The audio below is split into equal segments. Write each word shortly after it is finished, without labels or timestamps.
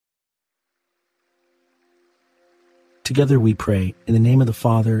Together we pray, in the name of the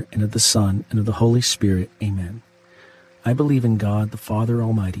Father, and of the Son, and of the Holy Spirit. Amen. I believe in God, the Father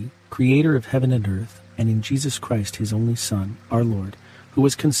Almighty, creator of heaven and earth, and in Jesus Christ, his only Son, our Lord, who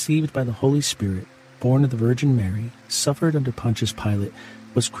was conceived by the Holy Spirit, born of the Virgin Mary, suffered under Pontius Pilate,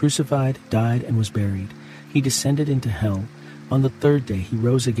 was crucified, died, and was buried. He descended into hell. On the third day he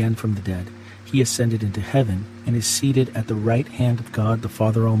rose again from the dead. He ascended into heaven, and is seated at the right hand of God the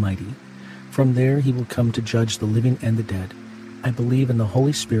Father Almighty. From there he will come to judge the living and the dead. I believe in the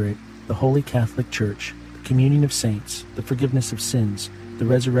Holy Spirit, the Holy Catholic Church, the communion of saints, the forgiveness of sins, the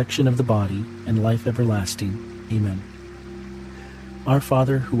resurrection of the body, and life everlasting. Amen. Our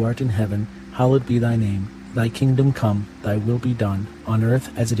Father, who art in heaven, hallowed be thy name. Thy kingdom come, thy will be done, on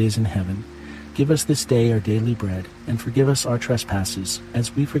earth as it is in heaven. Give us this day our daily bread, and forgive us our trespasses,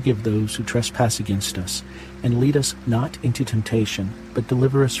 as we forgive those who trespass against us. And lead us not into temptation, but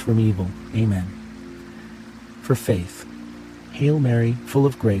deliver us from evil. Amen. For faith. Hail Mary, full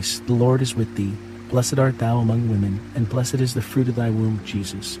of grace, the Lord is with thee. Blessed art thou among women, and blessed is the fruit of thy womb,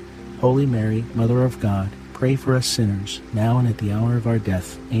 Jesus. Holy Mary, Mother of God, pray for us sinners, now and at the hour of our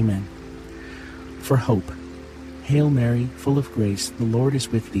death. Amen. For hope. Hail Mary, full of grace, the Lord is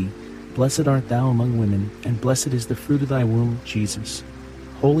with thee. Blessed art thou among women, and blessed is the fruit of thy womb, Jesus.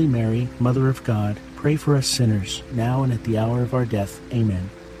 Holy Mary, Mother of God, pray for us sinners, now and at the hour of our death. Amen.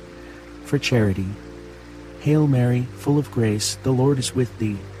 For charity. Hail Mary, full of grace, the Lord is with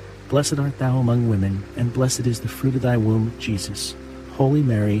thee. Blessed art thou among women, and blessed is the fruit of thy womb, Jesus. Holy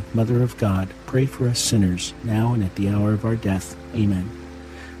Mary, Mother of God, pray for us sinners, now and at the hour of our death. Amen.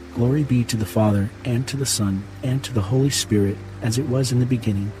 Glory be to the Father, and to the Son, and to the Holy Spirit, as it was in the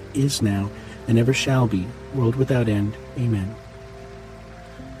beginning, is now, and ever shall be, world without end. Amen.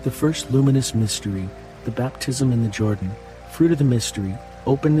 The first luminous mystery, the baptism in the Jordan. Fruit of the mystery,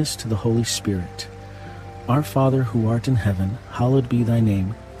 openness to the Holy Spirit. Our Father, who art in heaven, hallowed be thy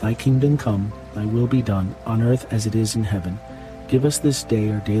name. Thy kingdom come, thy will be done, on earth as it is in heaven. Give us this day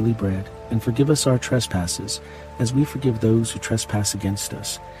our daily bread, and forgive us our trespasses, as we forgive those who trespass against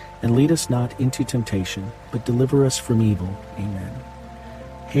us. And lead us not into temptation, but deliver us from evil. Amen.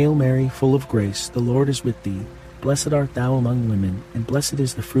 Hail Mary, full of grace, the Lord is with thee. Blessed art thou among women, and blessed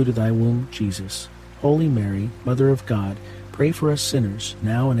is the fruit of thy womb, Jesus. Holy Mary, Mother of God, pray for us sinners,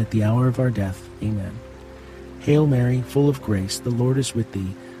 now and at the hour of our death. Amen. Hail Mary, full of grace, the Lord is with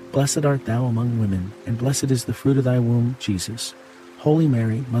thee. Blessed art thou among women, and blessed is the fruit of thy womb, Jesus. Holy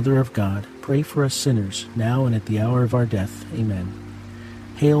Mary, Mother of God, pray for us sinners, now and at the hour of our death. Amen.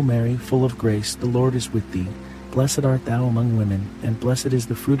 Hail Mary, full of grace, the Lord is with thee. Blessed art thou among women, and blessed is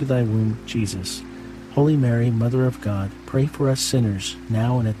the fruit of thy womb, Jesus. Holy Mary, Mother of God, pray for us sinners,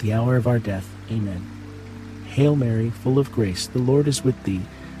 now and at the hour of our death. Amen. Hail Mary, full of grace, the Lord is with thee.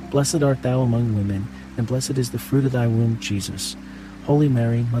 Blessed art thou among women, and blessed is the fruit of thy womb, Jesus. Holy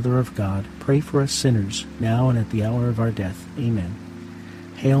Mary, Mother of God, pray for us sinners, now and at the hour of our death. Amen.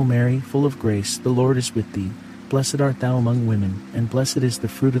 Hail Mary, full of grace, the Lord is with thee. Blessed art thou among women, and blessed is the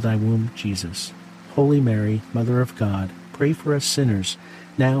fruit of thy womb, Jesus. Holy Mary, Mother of God, pray for us sinners,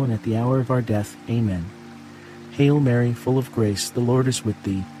 now and at the hour of our death. Amen. Hail Mary, full of grace, the Lord is with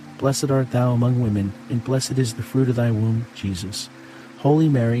thee. Blessed art thou among women, and blessed is the fruit of thy womb, Jesus. Holy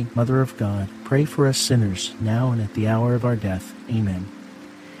Mary, Mother of God, pray for us sinners, now and at the hour of our death. Amen.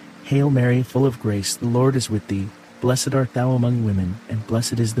 Hail Mary, full of grace, the Lord is with thee. Blessed art thou among women, and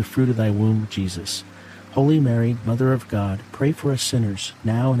blessed is the fruit of thy womb, Jesus. Holy Mary, Mother of God, pray for us sinners,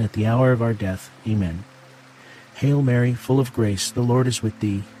 now and at the hour of our death. Amen. Hail Mary, full of grace, the Lord is with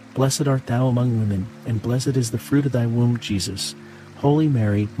thee. Blessed art thou among women, and blessed is the fruit of thy womb, Jesus. Holy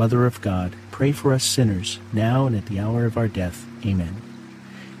Mary, Mother of God, pray for us sinners, now and at the hour of our death. Amen.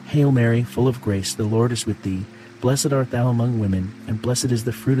 Hail Mary, full of grace, the Lord is with thee. Blessed art thou among women, and blessed is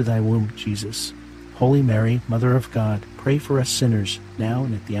the fruit of thy womb, Jesus. Holy Mary, Mother of God, pray for us sinners, now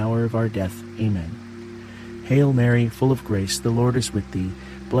and at the hour of our death. Amen. Hail Mary, full of grace, the Lord is with thee.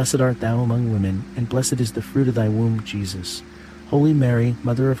 Blessed art thou among women, and blessed is the fruit of thy womb, Jesus. Holy Mary,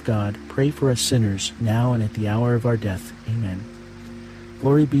 Mother of God, pray for us sinners, now and at the hour of our death. Amen.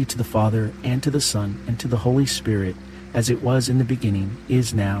 Glory be to the Father, and to the Son, and to the Holy Spirit, as it was in the beginning,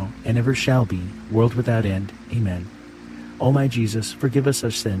 is now, and ever shall be, world without end. Amen. O my Jesus, forgive us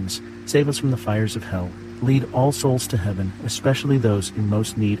our sins, save us from the fires of hell, lead all souls to heaven, especially those in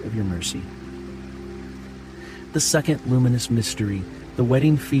most need of your mercy. The second luminous mystery, the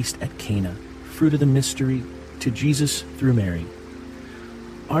wedding feast at Cana. Fruit of the mystery, to Jesus through Mary.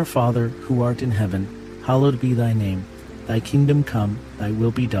 Our Father, who art in heaven, hallowed be thy name. Thy kingdom come, thy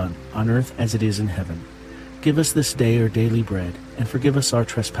will be done, on earth as it is in heaven. Give us this day our daily bread, and forgive us our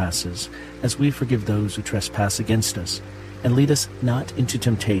trespasses, as we forgive those who trespass against us. And lead us not into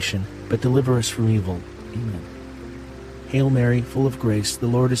temptation, but deliver us from evil. Amen. Hail Mary, full of grace, the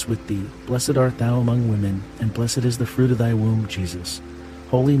Lord is with thee. Blessed art thou among women, and blessed is the fruit of thy womb, Jesus.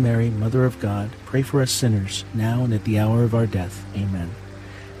 Holy Mary, Mother of God, pray for us sinners, now and at the hour of our death. Amen.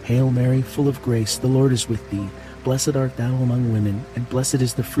 Hail Mary, full of grace, the Lord is with thee. Blessed art thou among women, and blessed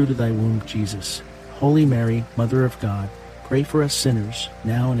is the fruit of thy womb, Jesus. Holy Mary, Mother of God, pray for us sinners,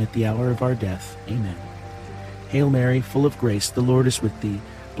 now and at the hour of our death. Amen. Hail Mary, full of grace, the Lord is with thee.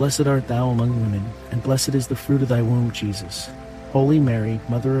 Blessed art thou among women, and blessed is the fruit of thy womb, Jesus. Holy Mary,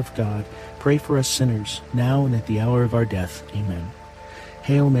 Mother of God, pray for us sinners, now and at the hour of our death. Amen.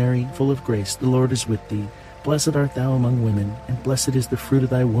 Hail Mary, full of grace, the Lord is with thee. Blessed art thou among women, and blessed is the fruit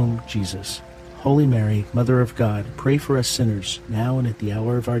of thy womb, Jesus. Holy Mary, Mother of God, pray for us sinners, now and at the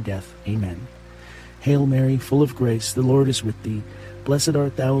hour of our death. Amen. Hail Mary, full of grace, the Lord is with thee. Blessed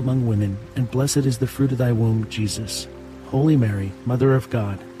art thou among women, and blessed is the fruit of thy womb, Jesus. Holy Mary, Mother of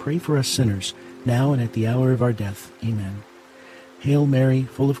God, pray for us sinners, now and at the hour of our death. Amen. Hail Mary,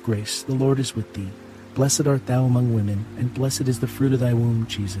 full of grace, the Lord is with thee. Blessed art thou among women, and blessed is the fruit of thy womb,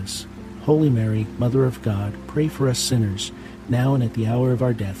 Jesus. Holy Mary, Mother of God, pray for us sinners, now and at the hour of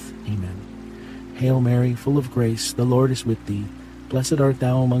our death. Amen. Hail Mary, full of grace, the Lord is with thee. Blessed art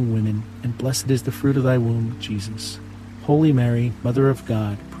thou among women, and blessed is the fruit of thy womb, Jesus. Holy Mary, Mother of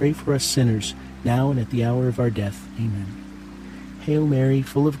God, pray for us sinners, now and at the hour of our death. Amen. Hail Mary,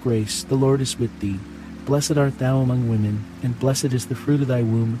 full of grace, the Lord is with thee. Blessed art thou among women, and blessed is the fruit of thy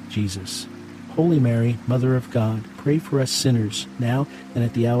womb, Jesus. Holy Mary, Mother of God, pray for us sinners, now and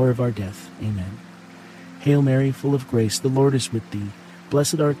at the hour of our death. Amen. Hail Mary, full of grace, the Lord is with thee.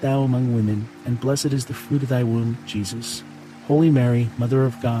 Blessed art thou among women, and blessed is the fruit of thy womb, Jesus. Holy Mary, Mother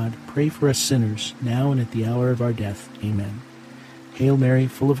of God, pray for us sinners, now and at the hour of our death. Amen. Hail Mary,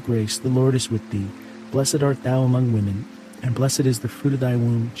 full of grace, the Lord is with thee. Blessed art thou among women, and blessed is the fruit of thy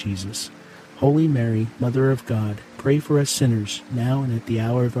womb, Jesus. Holy Mary, Mother of God, pray for us sinners, now and at the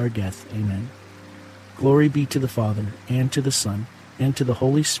hour of our death. Amen. Glory be to the Father, and to the Son, and to the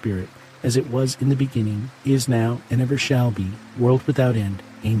Holy Spirit, as it was in the beginning, is now, and ever shall be, world without end.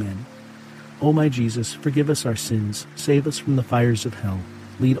 Amen. O my Jesus, forgive us our sins, save us from the fires of hell,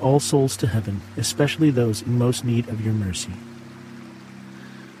 lead all souls to heaven, especially those in most need of your mercy.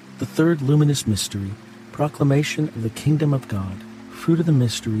 The third luminous mystery, proclamation of the kingdom of God. Fruit of the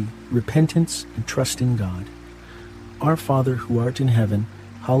mystery, repentance and trust in God. Our Father, who art in heaven,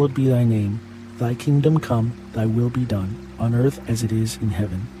 hallowed be thy name. Thy kingdom come, thy will be done, on earth as it is in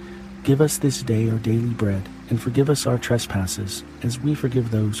heaven. Give us this day our daily bread, and forgive us our trespasses, as we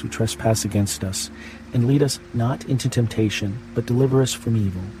forgive those who trespass against us. And lead us not into temptation, but deliver us from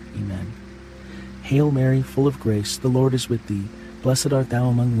evil. Amen. Hail Mary, full of grace, the Lord is with thee. Blessed art thou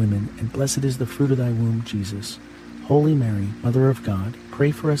among women, and blessed is the fruit of thy womb, Jesus. Holy Mary, Mother of God, pray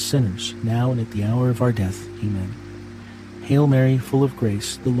for us sinners, now and at the hour of our death. Amen. Hail Mary, full of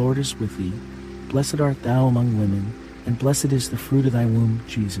grace, the Lord is with thee. Blessed art thou among women, and blessed is the fruit of thy womb,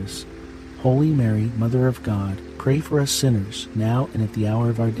 Jesus. Holy Mary, Mother of God, pray for us sinners, now and at the hour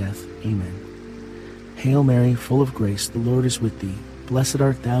of our death. Amen. Hail Mary, full of grace, the Lord is with thee. Blessed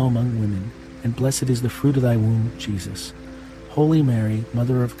art thou among women, and blessed is the fruit of thy womb, Jesus. Holy Mary,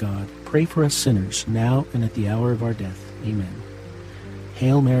 Mother of God, pray for us sinners, now and at the hour of our death. Amen.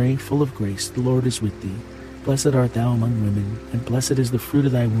 Hail Mary, full of grace, the Lord is with thee. Blessed art thou among women, and blessed is the fruit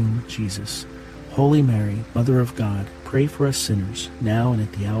of thy womb, Jesus. Holy Mary, Mother of God, pray for us sinners, now and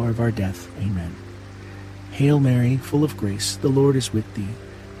at the hour of our death. Amen. Hail Mary, full of grace, the Lord is with thee.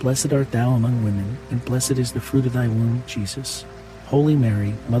 Blessed art thou among women, and blessed is the fruit of thy womb, Jesus. Holy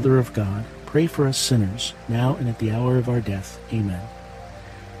Mary, Mother of God, pray for us sinners, now and at the hour of our death. Amen.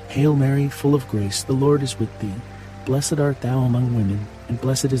 Hail Mary, full of grace, the Lord is with thee. Blessed art thou among women, and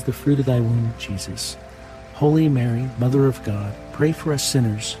blessed is the fruit of thy womb, Jesus. Holy Mary, Mother of God, pray for us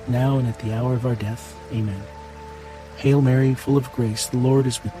sinners, now and at the hour of our death. Amen. Hail Mary, full of grace, the Lord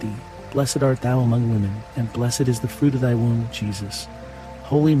is with thee. Blessed art thou among women, and blessed is the fruit of thy womb, Jesus.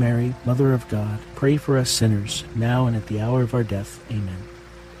 Holy Mary, Mother of God, pray for us sinners, now and at the hour of our death. Amen.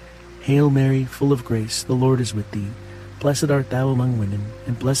 Hail Mary, full of grace, the Lord is with thee. Blessed art thou among women,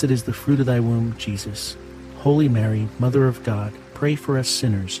 and blessed is the fruit of thy womb, Jesus. Holy Mary, Mother of God, pray for us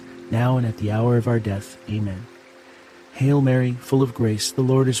sinners, now and at the hour of our death. Amen. Hail Mary, full of grace, the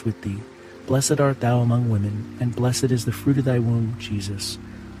Lord is with thee. Blessed art thou among women, and blessed is the fruit of thy womb, Jesus.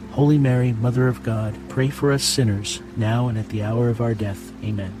 Holy Mary, Mother of God, pray for us sinners, now and at the hour of our death.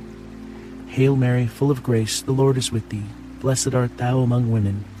 Amen. Hail Mary, full of grace, the Lord is with thee. blessed art thou among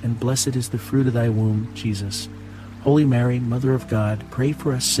women, and blessed is the fruit of thy womb, Jesus. Holy Mary, Mother of God, pray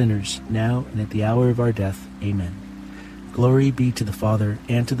for us sinners, now and at the hour of our death. Amen. Glory be to the Father,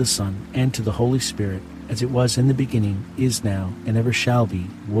 and to the Son, and to the Holy Spirit, as it was in the beginning, is now, and ever shall be,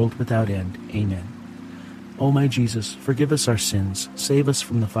 world without end. Amen. O my Jesus, forgive us our sins, save us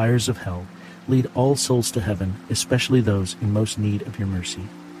from the fires of hell, lead all souls to heaven, especially those in most need of your mercy.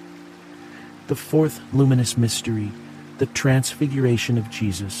 The fourth luminous mystery, the Transfiguration of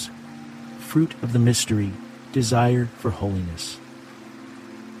Jesus. Fruit of the mystery, desire for holiness.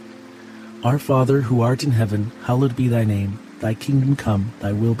 Our Father, who art in heaven, hallowed be thy name. Thy kingdom come,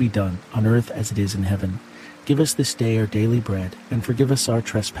 thy will be done, on earth as it is in heaven. Give us this day our daily bread, and forgive us our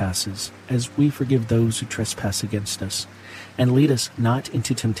trespasses, as we forgive those who trespass against us. And lead us not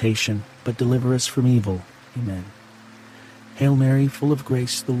into temptation, but deliver us from evil. Amen. Hail Mary, full of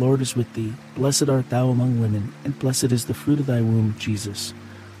grace, the Lord is with thee. Blessed art thou among women, and blessed is the fruit of thy womb, Jesus.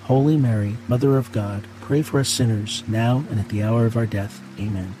 Holy Mary, Mother of God, pray for us sinners, now and at the hour of our death.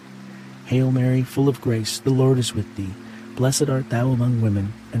 Amen. Hail Mary, full of grace, the Lord is with thee. Blessed art thou among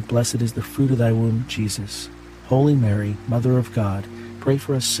women, and blessed is the fruit of thy womb, Jesus. Holy Mary, Mother of God, pray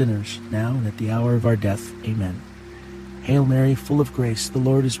for us sinners, now and at the hour of our death. Amen. Hail Mary, full of grace, the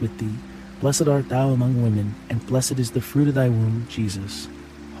Lord is with thee. Blessed art thou among women, and blessed is the fruit of thy womb, Jesus.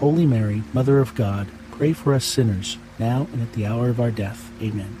 Holy Mary, Mother of God, pray for us sinners, now and at the hour of our death.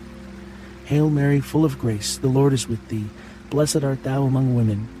 Amen. Hail Mary, full of grace, the Lord is with thee. Blessed art thou among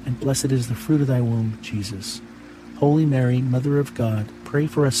women, and blessed is the fruit of thy womb, Jesus. Holy Mary, Mother of God, pray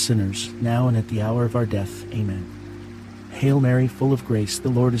for us sinners, now and at the hour of our death. Amen. Hail Mary, full of grace, the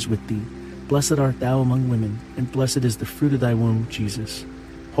Lord is with thee. Blessed art thou among women, and blessed is the fruit of thy womb, Jesus.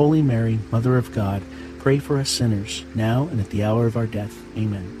 Holy Mary, Mother of God, pray for us sinners, now and at the hour of our death.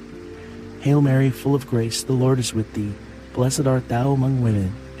 Amen. Hail Mary, full of grace, the Lord is with thee. Blessed art thou among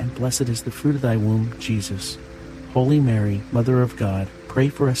women, and blessed is the fruit of thy womb, Jesus. Holy Mary, Mother of God, pray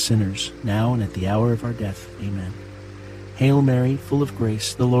for us sinners, now and at the hour of our death. Amen. Hail Mary, full of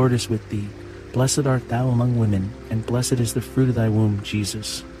grace, the Lord is with thee. Blessed art thou among women, and blessed is the fruit of thy womb,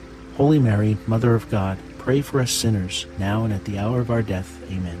 Jesus. Holy Mary, Mother of God, pray for us sinners, now and at the hour of our death.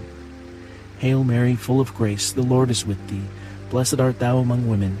 Amen. Hail Mary, full of grace, the Lord is with thee. Blessed art thou among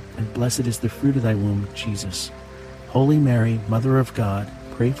women, and blessed is the fruit of thy womb, Jesus. Holy Mary, Mother of God,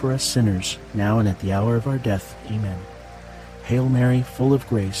 pray for us sinners, now and at the hour of our death. Amen. Hail Mary, full of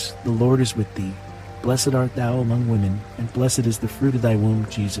grace, the Lord is with thee. Blessed art thou among women, and blessed is the fruit of thy womb,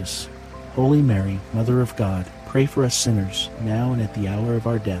 Jesus. Holy Mary, Mother of God, pray for us sinners, now and at the hour of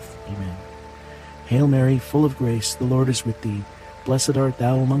our death. Amen. Hail Mary, full of grace, the Lord is with thee. Blessed art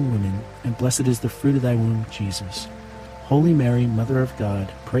thou among women, and blessed is the fruit of thy womb, Jesus. Holy Mary, Mother of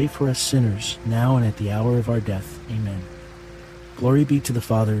God, pray for us sinners, now and at the hour of our death. Amen. Glory be to the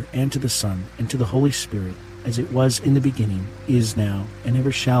Father, and to the Son, and to the Holy Spirit, as it was in the beginning, is now, and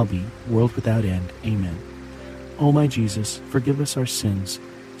ever shall be, world without end. Amen. O my Jesus, forgive us our sins,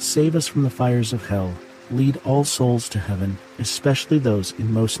 save us from the fires of hell, lead all souls to heaven, especially those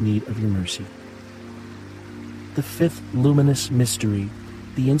in most need of your mercy. The fifth luminous mystery,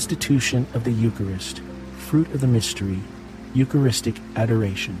 the institution of the Eucharist, fruit of the mystery, Eucharistic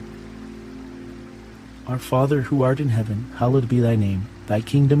adoration. Our Father, who art in heaven, hallowed be thy name. Thy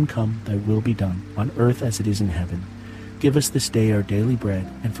kingdom come, thy will be done, on earth as it is in heaven. Give us this day our daily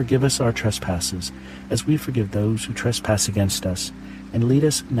bread, and forgive us our trespasses, as we forgive those who trespass against us. And lead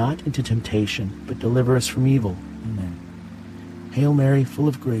us not into temptation, but deliver us from evil. Amen. Hail Mary, full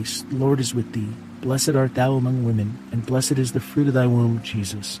of grace, the Lord is with thee. Blessed art thou among women, and blessed is the fruit of thy womb,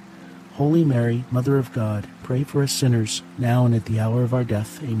 Jesus. Holy Mary, Mother of God, pray for us sinners, now and at the hour of our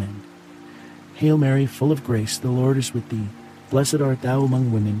death. Amen. Hail Mary, full of grace, the Lord is with thee. Blessed art thou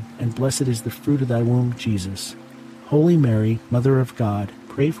among women, and blessed is the fruit of thy womb, Jesus. Holy Mary, Mother of God,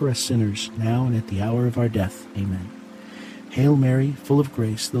 pray for us sinners, now and at the hour of our death. Amen. Hail Mary, full of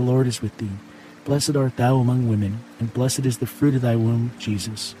grace, the Lord is with thee. Blessed art thou among women, and blessed is the fruit of thy womb,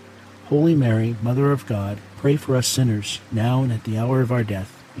 Jesus. Holy Mary, Mother of God, pray for us sinners, now and at the hour of our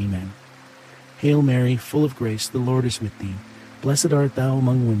death. Amen. Hail Mary, full of grace, the Lord is with thee. Blessed art thou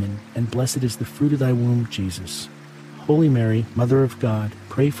among women, and blessed is the fruit of thy womb, Jesus. Holy Mary, Mother of God,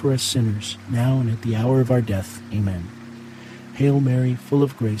 pray for us sinners, now and at the hour of our death. Amen. Hail Mary, full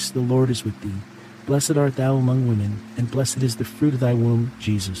of grace, the Lord is with thee. Blessed art thou among women, and blessed is the fruit of thy womb,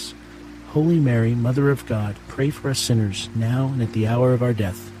 Jesus. Holy Mary, Mother of God, pray for us sinners, now and at the hour of our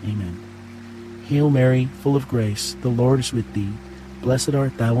death. Amen. Hail Mary, full of grace, the Lord is with thee. Blessed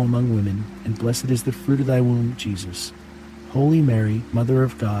art thou among women, and blessed is the fruit of thy womb, Jesus. Holy Mary, Mother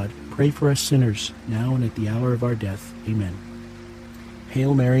of God, pray for us sinners, now and at the hour of our death. Amen.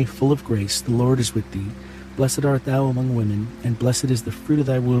 Hail Mary, full of grace, the Lord is with thee. Blessed art thou among women, and blessed is the fruit of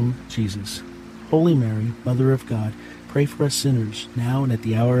thy womb, Jesus. Holy Mary, Mother of God, pray for us sinners, now and at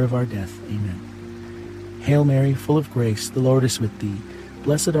the hour of our death. Amen. Hail Mary, full of grace, the Lord is with thee.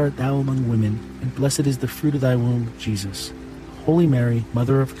 Blessed art thou among women, and blessed is the fruit of thy womb, Jesus. Holy Mary,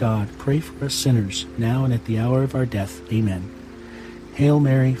 Mother of God, pray for us sinners, now and at the hour of our death. Amen. Hail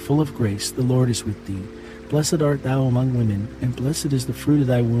Mary, full of grace, the Lord is with thee. Blessed art thou among women, and blessed is the fruit of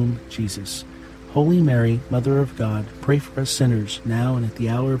thy womb, Jesus. Holy Mary, Mother of God, pray for us sinners, now and at the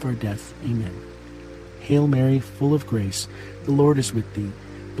hour of our death. Amen. Hail Mary, full of grace, the Lord is with thee.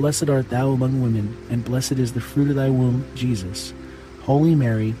 Blessed art thou among women, and blessed is the fruit of thy womb, Jesus. Holy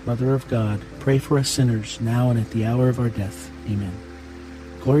Mary, Mother of God, pray for us sinners, now and at the hour of our death. Amen.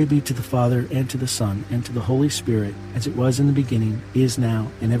 Glory be to the Father, and to the Son, and to the Holy Spirit, as it was in the beginning, is now,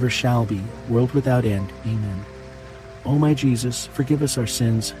 and ever shall be, world without end. Amen. O my Jesus, forgive us our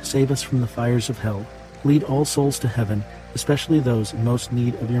sins, save us from the fires of hell, lead all souls to heaven, especially those in most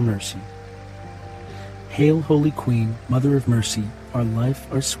need of your mercy. Hail, Holy Queen, Mother of Mercy, our life,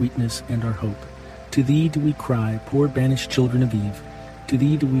 our sweetness, and our hope. To thee do we cry, poor banished children of Eve. To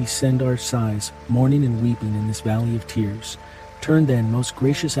thee do we send our sighs, mourning and weeping in this valley of tears. Turn then, most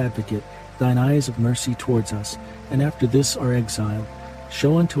gracious Advocate, thine eyes of mercy towards us, and after this our exile,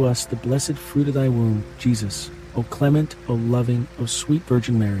 show unto us the blessed fruit of thy womb, Jesus. O clement, O loving, O sweet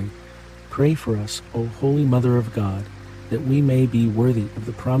Virgin Mary, pray for us, O Holy Mother of God, that we may be worthy of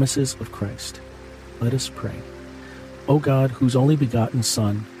the promises of Christ. Let us pray. O God, whose only begotten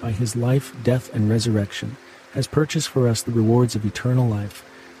Son, by his life, death, and resurrection, has purchased for us the rewards of eternal life,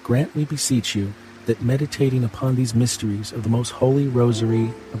 grant, we beseech you, that meditating upon these mysteries of the most holy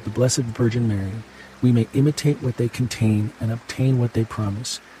Rosary of the Blessed Virgin Mary, we may imitate what they contain and obtain what they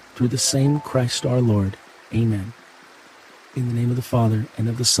promise, through the same Christ our Lord. Amen. In the name of the Father, and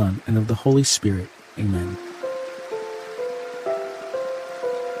of the Son, and of the Holy Spirit. Amen.